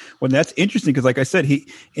internationally. When that's interesting because, like I said, he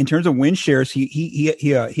in terms of win shares, he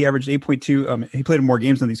averaged 8.2. He played more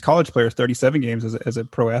games than these college players, 37 games as a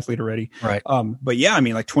pro athlete already. Right. But yeah, I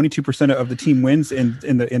mean, like 22% of the team wins in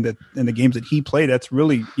the games that he played. That's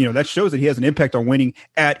really that shows that he has an impact on winning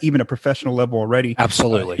at even a professional level already.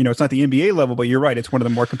 Absolutely. It's not the NBA level, but you're right. It's one of the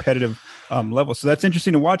more competitive levels. So that's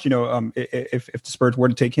interesting to watch. If the Spurs were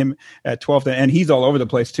to take him at 12th, and he's all over the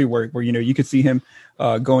place too, where you could see him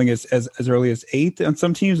going as early as 8th on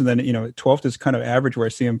some teams, and then 12th is kind of average where I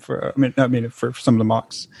see him for some of the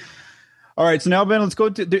mocks. All right, so now Ben, let's go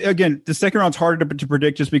to again. The second round's harder to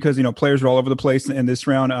predict just because players are all over the place in this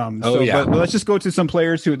round. But let's just go to some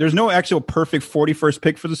players who there's no actual perfect 41st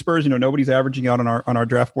pick for the Spurs. Nobody's averaging out on our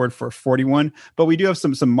draft board for 41, but we do have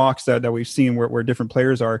some mocks that we've seen where different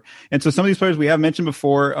players are. And so some of these players we have mentioned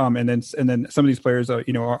before, and then some of these players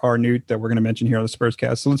are new that we're going to mention here on the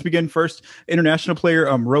Spurscast. So let's begin first. International player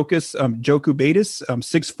Rokas Jokubaitis,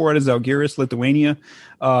 6'4" out of Zalgiris, Lithuania.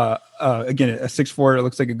 Again, a 6'4", it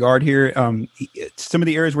looks like a guard here. Some of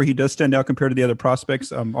the areas where he does stand out compared to the other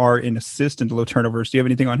prospects are in assist and low turnovers. Do you have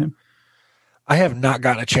anything on him? I have not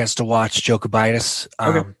gotten a chance to watch Jokubaitis.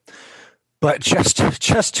 Okay. But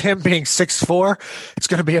just him being 6'4", it's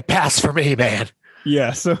going to be a pass for me, man.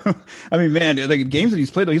 Yeah, so I mean, man, like games that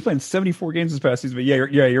he's playing 74 games this past season. But yeah,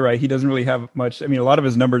 you're right. He doesn't really have much. I mean, a lot of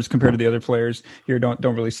his numbers compared to the other players here don't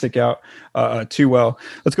really stick out too well.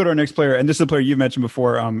 Let's go to our next player, and this is a player you've mentioned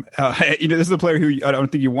before. This is a player who I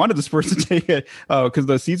don't think you wanted the Spurs to take it because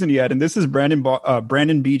the season he had, and this is Brandon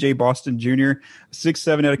BJ Boston Jr.,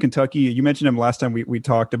 6'7" out of Kentucky. You mentioned him last time we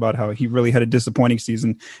talked about how he really had a disappointing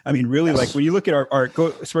season. I mean, really, like when you look at our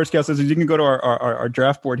Spurscast says you can go to our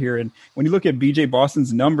draft board here, and when you look at BJ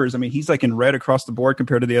Boston's numbers, I mean, he's like in red across the board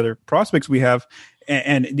compared to the other prospects we have.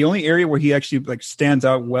 And the only area where he actually like stands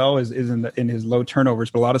out well is in his low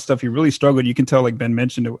turnovers. But a lot of stuff he really struggled. You can tell, like Ben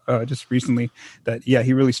mentioned just recently, that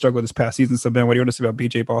he really struggled this past season. So Ben, what do you want to say about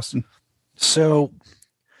BJ Boston? So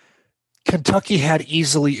Kentucky had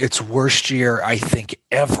easily its worst year, I think,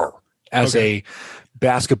 ever as a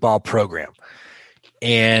basketball program.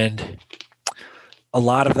 And a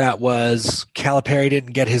lot of that was Calipari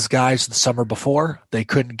didn't get his guys the summer before. They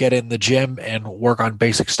couldn't get in the gym and work on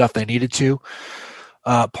basic stuff they needed to.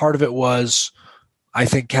 Part of it was, I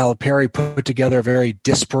think Calipari put together a very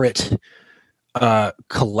disparate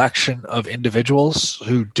collection of individuals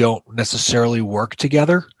who don't necessarily work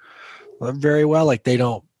together very well. Like they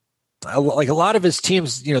don't, like a lot of his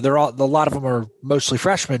teams, a lot of them are mostly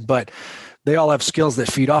freshmen, but they all have skills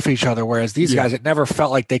that feed off each other. Whereas these guys, it never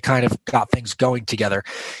felt like they kind of got things going together.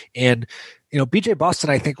 And, BJ Boston,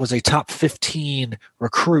 I think, was a top 15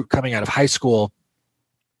 recruit coming out of high school.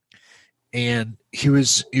 And he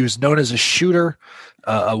was known as a shooter,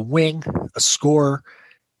 a wing, a scorer,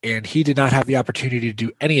 and he did not have the opportunity to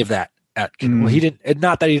do any of that well, he didn't.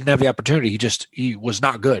 Not that he didn't have the opportunity. He was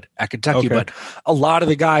not good at Kentucky. Okay. But a lot of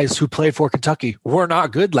the guys who played for Kentucky were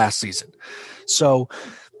not good last season. So,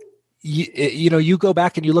 you go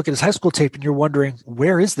back and you look at his high school tape and you're wondering,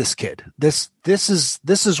 where is this kid? This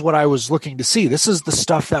is what I was looking to see. This is the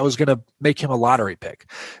stuff that was going to make him a lottery pick.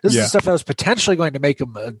 This is the stuff that was potentially going to make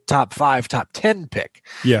him a top 5, top 10 pick.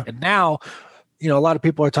 Yeah. And now, a lot of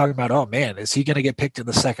people are talking about, oh man, is he going to get picked in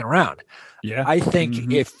the second round? Yeah. I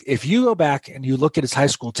think if you go back and you look at his high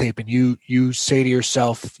school tape and you say to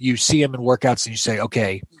yourself, you see him in workouts and you say,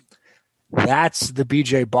 okay, that's the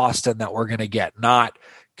BJ Boston that we're going to get, not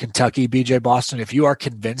Kentucky BJ Boston. If you are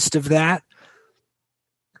convinced of that,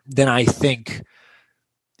 then I think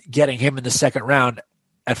getting him in the second round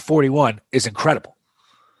at 41 is incredible.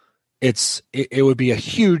 It would be a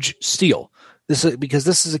huge steal. Because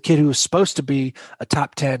this is a kid who was supposed to be a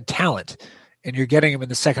top 10 talent, and you're getting him in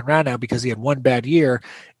the second round now because he had one bad year,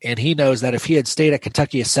 and he knows that if he had stayed at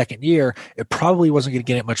Kentucky a second year, it probably wasn't going to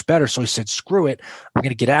get it much better. So he said, screw it. I'm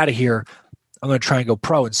going to get out of here. I'm going to try and go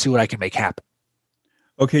pro and see what I can make happen.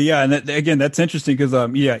 Okay, yeah, and again, that's interesting because,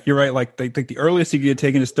 you're right. Like, they think the earliest he could get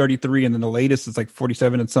taken is 33, and then the latest is like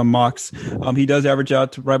 47 in some mocks. He does average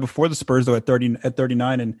out to right before the Spurs though at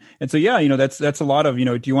 39, and so that's a lot of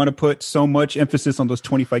do you want to put so much emphasis on those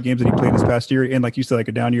 25 games that he played this past year, and like you said, like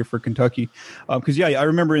a down year for Kentucky, because I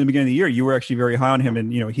remember in the beginning of the year you were actually very high on him,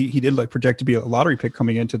 and he did like project to be a lottery pick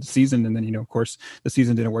coming into the season, and then of course the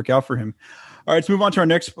season didn't work out for him. All right, let's move on to our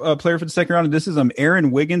next player for the second round. And this is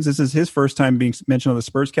Aaron Wiggins. This is his first time being mentioned on the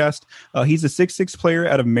Spurscast. He's a 6'6" player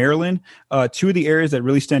out of Maryland. Two of the areas that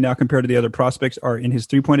really stand out compared to the other prospects are in his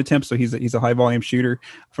 3-point attempts. So he's a high volume shooter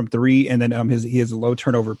from three, and then he is a low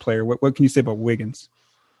turnover player. What can you say about Wiggins?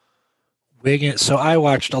 Wiggins. So I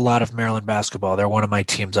watched a lot of Maryland basketball. They're one of my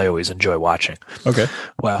teams I always enjoy watching. Okay.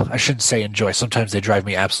 Well, I shouldn't say enjoy. Sometimes they drive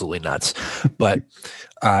me absolutely nuts. But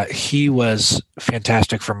he was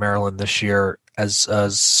fantastic for Maryland this year as a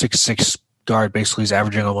 6'6" guard. Basically, he's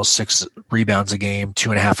averaging almost 6 rebounds a game,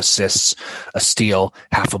 2.5 assists, a steal,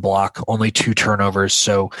 half a block, only 2 turnovers.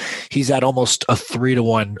 So he's at almost a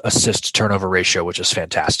 3-to-1 assist turnover ratio, which is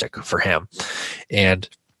fantastic for him. And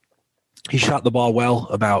he shot the ball well,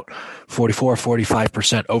 about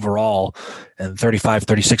 45% overall, and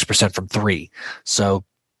 36% from three. So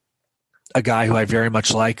a guy who I very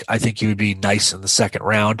much like. I think he would be nice in the second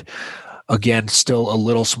round. Again, still a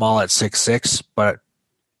little small at 6'6", but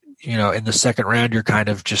in the second round, you're kind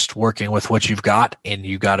of just working with what you've got, and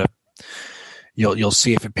you'll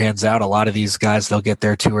see if it pans out. A lot of these guys, they'll get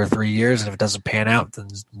there 2 or 3 years, and if it doesn't pan out, then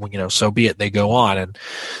so be it. They go on and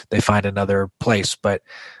they find another place. But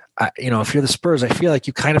if you're the Spurs, I feel like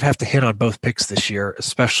you kind of have to hit on both picks this year,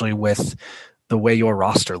 especially with the way your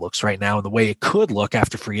roster looks right now and the way it could look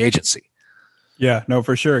after free agency. Yeah, no,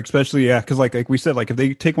 for sure. Especially, because like we said, like if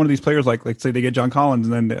they take one of these players, like say they get John Collins,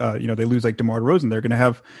 and then they lose like DeMar DeRozan, they're gonna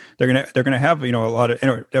have a lot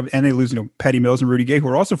of, and they lose Patty Mills and Rudy Gay, who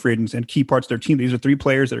are also free agents and key parts of their team. These are 3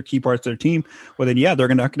 players that are key parts of their team. Well, then they're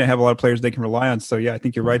not gonna have a lot of players they can rely on. So I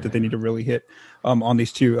think you're right that they need to really hit on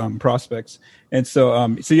these 2 prospects. And so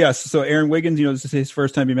Aaron Wiggins, this is his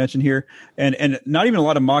first time you mentioned here, and not even a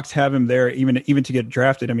lot of mocks have him there, even to get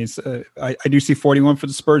drafted. I mean, I do see 41 for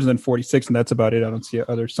the Spurs and then 46, and that's about it. I don't see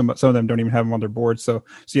others. Some of them don't even have him on their board. So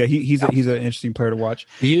he's an interesting player to watch.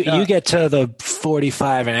 You get to the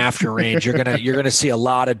 45 and after range, you're gonna see a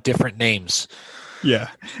lot of different names. Yeah,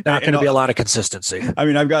 not going to be a lot of consistency. I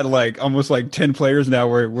mean, I've got almost 10 players now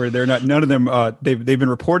where they're not. None of them they've been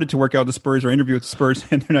reported to work out the Spurs or interview with the Spurs,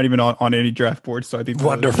 and they're not even on any draft board. So I think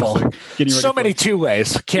wonderful. So many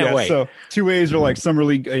 2-ways. Can't wait. So 2-ways are summer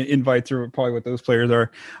league invites are probably what those players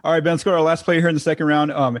are. All right, Ben, let's go to our last player here in the second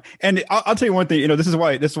round. And I'll tell you one thing. This is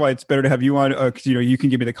why it's better to have you on, because you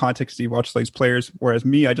can give me the context. You watch these players, whereas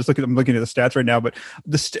me, I just I'm looking at the stats right now. But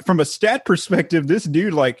from a stat perspective, this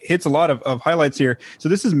dude hits a lot of highlights here. So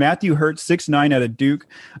this is Matthew Hurt, 6'9" out of Duke.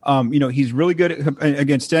 He's really good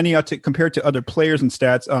again, standing out compared to other players and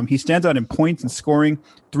stats. He stands out in points and scoring,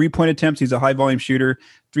 3-point attempts. He's a high volume shooter.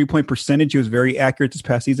 3-point percentage. He was very accurate this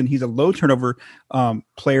past season. He's a low turnover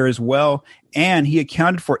player as well. And he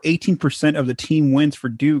accounted for 18% of the team wins for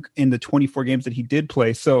Duke in the 24 games that he did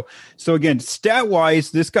play. So again, stat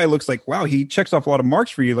wise, this guy looks like, wow, he checks off a lot of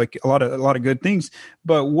marks for you, like a lot of good things.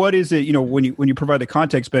 But what is it, when you provide the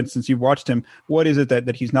context, Ben, since you've watched him, what is it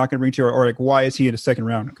that he's not going to bring to you, or why is he in a second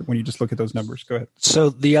round when you just look at those numbers? Go ahead. So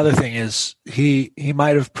the other thing is he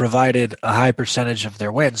might have provided a high percentage of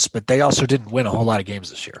their wins, but they also didn't win a whole lot of games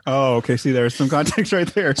this year. Oh, okay. See, there's some context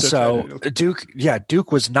right there. So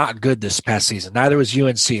Duke was not good this past season. Neither was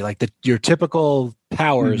UNC. Like your typical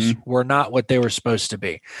powers were not what they were supposed to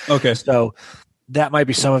be. Okay. So that might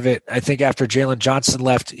be some of it. I think after Jalen Johnson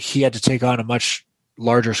left, he had to take on a much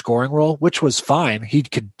larger scoring role, which was fine. He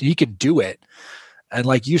could do it. And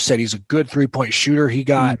like you said, he's a good 3-point shooter.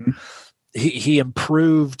 He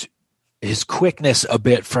improved his quickness a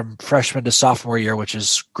bit from freshman to sophomore year, which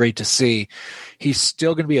is great to see. He's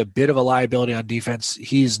still going to be a bit of a liability on defense.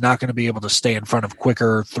 He's not going to be able to stay in front of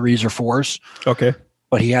quicker 3s or 4s. Okay.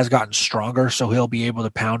 But he has gotten stronger, so he'll be able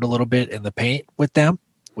to pound a little bit in the paint with them,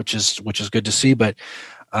 which is good to see. But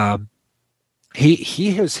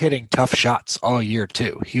he was hitting tough shots all year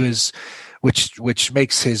too. He was, which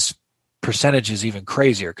makes his percentages even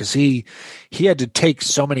crazier, because he had to take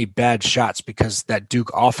so many bad shots because that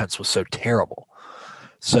Duke offense was so terrible.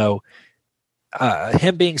 So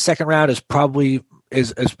him being second round is probably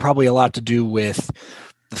a lot to do with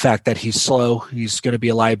the fact that he's slow. He's going to be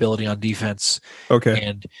a liability on defense. Okay.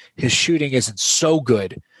 And his shooting isn't so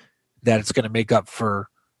good that it's going to make up for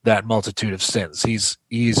that multitude of sins. He's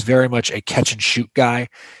very much a catch and shoot guy.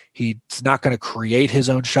 He's not going to create his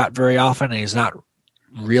own shot very often, and he's not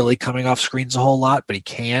really coming off screens a whole lot, but he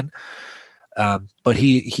can. But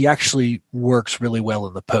he actually works really well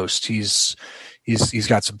in the post. He's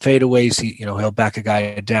got some fadeaways. He'll back a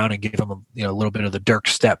guy down and give him a little bit of the Dirk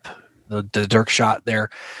step, the Dirk shot there.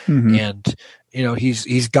 And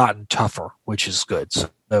he's gotten tougher, which is good.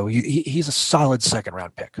 So he's a solid second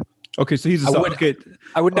round pick. Okay, so he's a okay.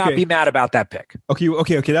 I would not be mad about that pick.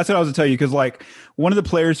 Okay. That's what I was going to tell you, because like one of the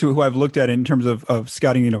players who I've looked at in terms of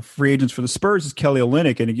scouting, free agents for the Spurs is Kelly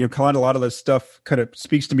Olynyk, and a lot of this stuff kind of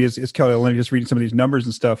speaks to me as Kelly Olynyk, just reading some of these numbers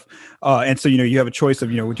and stuff. And so you have a choice of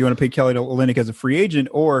would you want to pay Kelly Olynyk as a free agent,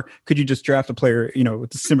 or could you just draft a player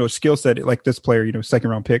with a similar skill set like this player, second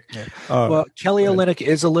round pick? Yeah. Well, Kelly Olynyk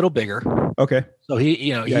is a little bigger. Okay. So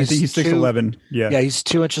he, I think he's 6'11". Yeah, he's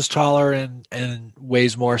 2 inches taller and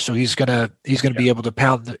weighs more. So he's gonna be able to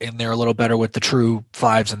pound in there a little better with the true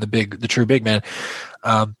fives and the true big man.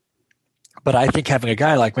 But I think having a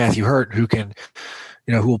guy like Matthew Hurt who can,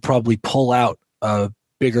 who will probably pull out a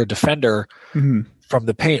bigger defender from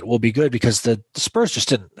the paint will be good, because the Spurs just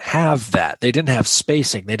didn't have that. They didn't have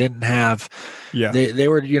spacing. They didn't have. Yeah. They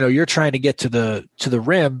were. You're trying to get to the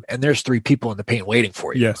rim, and there's 3 people in the paint waiting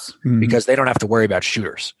for you. Yes. Because they don't have to worry about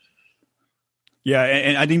shooters. Yeah,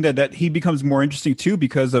 and I think that he becomes more interesting too,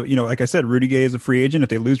 because of like I said, Rudy Gay is a free agent. If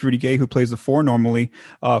they lose Rudy Gay, who plays the 4 normally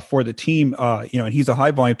for the team, and he's a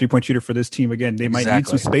high volume 3-point shooter for this team. Again, they might need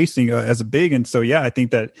some spacing as a big, and so yeah, I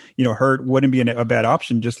think that Hurt wouldn't be a bad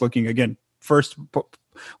option. Just looking again, first,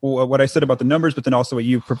 what I said about the numbers, but then also what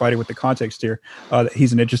you provided with the context here, that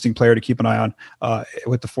he's an interesting player to keep an eye on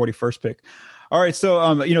with the 41st pick. All right,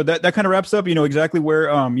 so that kind of wraps up exactly where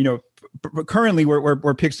currently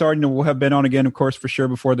where picks are. We'll have Ben on again, of course, for sure,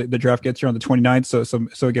 before the draft gets here on the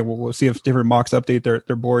 29th. So again, we'll see if different mocks update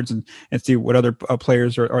their boards and see what other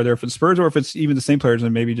players are there for the Spurs, or if it's even the same players,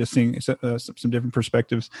 and maybe just seeing some different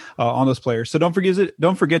perspectives on those players. So don't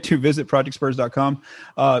forget to visit projectspurs.com.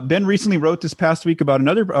 Ben recently wrote this past week about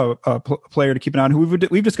another player to keep an eye on, who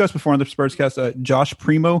we've discussed before on the Spurscast, Josh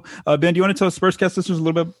Primo. Ben, do you want to tell Spurscast listeners a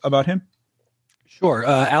little bit about him? Sure.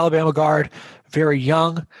 Alabama guard, very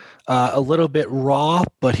young, a little bit raw,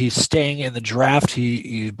 but he's staying in the draft.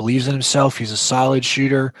 He believes in himself. He's a solid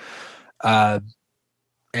shooter. And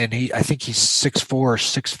I think he's 6'4" or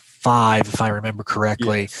 6'5", if I remember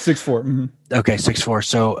correctly. Yeah, 6'4". Mm-hmm. Okay, 6'4".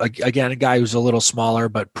 So again, a guy who's a little smaller,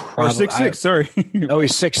 but probably 6'6". Sorry. He's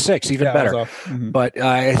 6'6", even better. Mm-hmm. But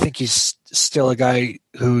I think he's still a guy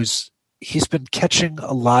he's been catching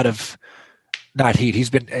a lot of. Not heat. He's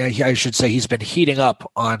been heating up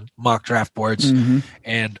on mock draft boards,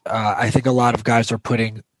 and I think a lot of guys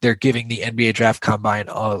they're giving the NBA draft combine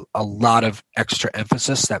a lot of extra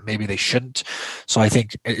emphasis that maybe they shouldn't. So I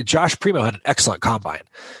think Josh Primo had an excellent combine,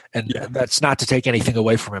 and that's not to take anything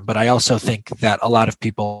away from him. But I also think that a lot of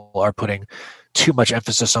people are putting too much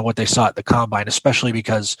emphasis on what they saw at the combine, especially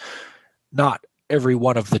because not every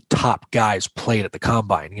one of the top guys played at the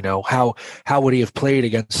combine. How would he have played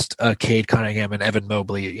against Cade Cunningham and Evan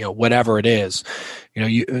Mobley? Whatever it is,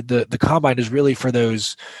 the combine is really for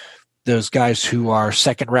those guys who are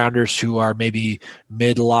second rounders, who are maybe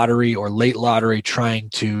mid lottery or late lottery, trying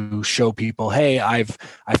to show people, hey, I've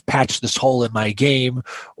patched this hole in my game,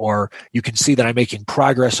 or you can see that I'm making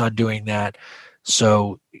progress on doing that.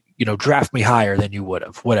 So draft me higher than you would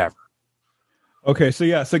have. Whatever. Okay, so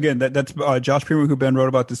again, that's Josh Primo, who Ben wrote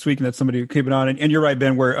about this week, and that's somebody who keep it on. And you're right,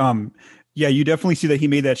 Ben, where you definitely see that he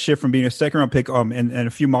made that shift from being a second round pick, and a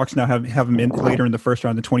few mocks now have him in later in the first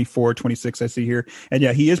round, the 24, 26 I see here. And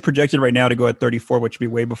he is projected right now to go at 34, which would be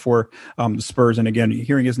way before the Spurs. And again,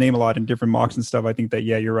 hearing his name a lot in different mocks and stuff, I think that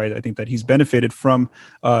you're right. I think that he's benefited from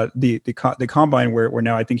the combine, where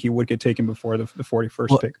now I think he would get taken before the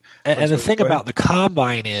 41st pick. And the thing about the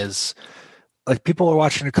combine is, like, people are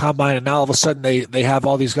watching the combine, and now all of a sudden they have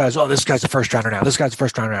all these guys. Oh, this guy's a first rounder now. This guy's a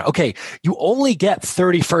first rounder now. Okay, you only get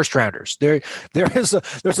 30 first rounders. There's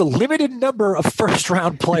a limited number of first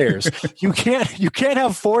round players. You can't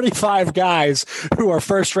have 45 guys who are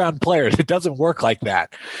first round players. It doesn't work like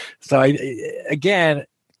that. So again,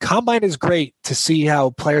 combine is great to see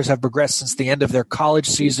how players have progressed since the end of their college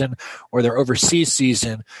season or their overseas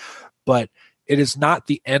season, but it is not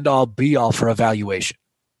the end all be all for evaluation.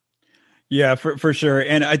 Yeah, for sure.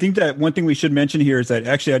 And I think that one thing we should mention here is that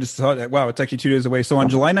actually I just thought that, wow, it's actually 2 days away. So on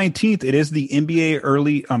July 19th, it is the NBA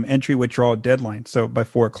early entry withdrawal deadline. So by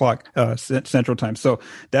 4:00 Central Time. So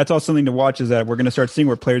that's all something to watch, is that we're going to start seeing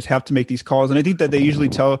where players have to make these calls. And I think that they usually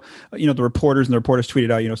tell, the reporters, and the reporters tweet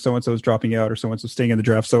it out, so-and-so is dropping out or so-and-so staying in the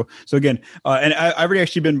draft. So again, and I've already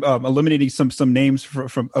actually been eliminating some names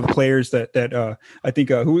of players that I think,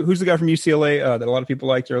 who's the guy from UCLA that a lot of people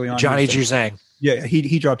liked early on? Johnny Juzang. Yeah,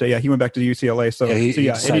 he dropped it. Yeah, he went back to UCLA. So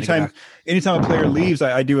anytime a player leaves,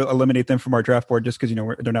 I do eliminate them from our draft board just because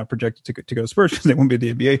they're not projected to go to Spurs because they won't be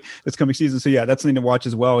the NBA this coming season. So yeah, that's something to watch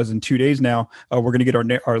as well. As in 2 days now, we're going to get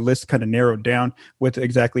our list kind of narrowed down with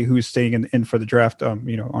exactly who's staying in for the draft.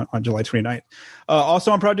 On July 29th.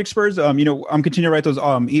 Also on Project Spurs, I'm continuing to write those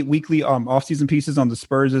weekly off-season pieces on the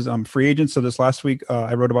Spurs' free agents. So this last week,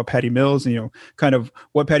 I wrote about Patty Mills and kind of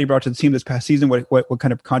what Patty brought to the team this past season, what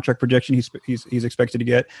kind of contract projection he's expected to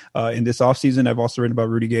get in this offseason. I've also written about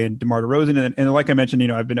Rudy Gay and DeMar DeRozan. And like I mentioned,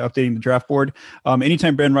 I've been updating the draft board.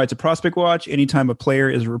 Anytime Ben writes a prospect watch, anytime a player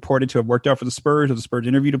is reported to have worked out for the Spurs or the Spurs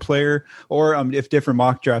interviewed a player, or if different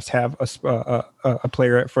mock drafts have a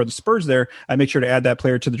player for the Spurs there, I make sure to add that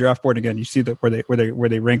player to the draft board. Again, you see that where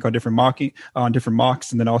they rank on different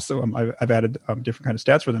mocks. And then also I've added different kind of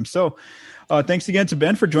stats for them. So thanks again to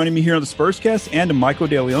Ben for joining me here on the Spurscast, and to Michael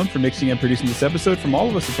De Leon for mixing and producing this episode. From all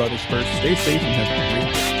of us at Project Spurs, stay safe and have a great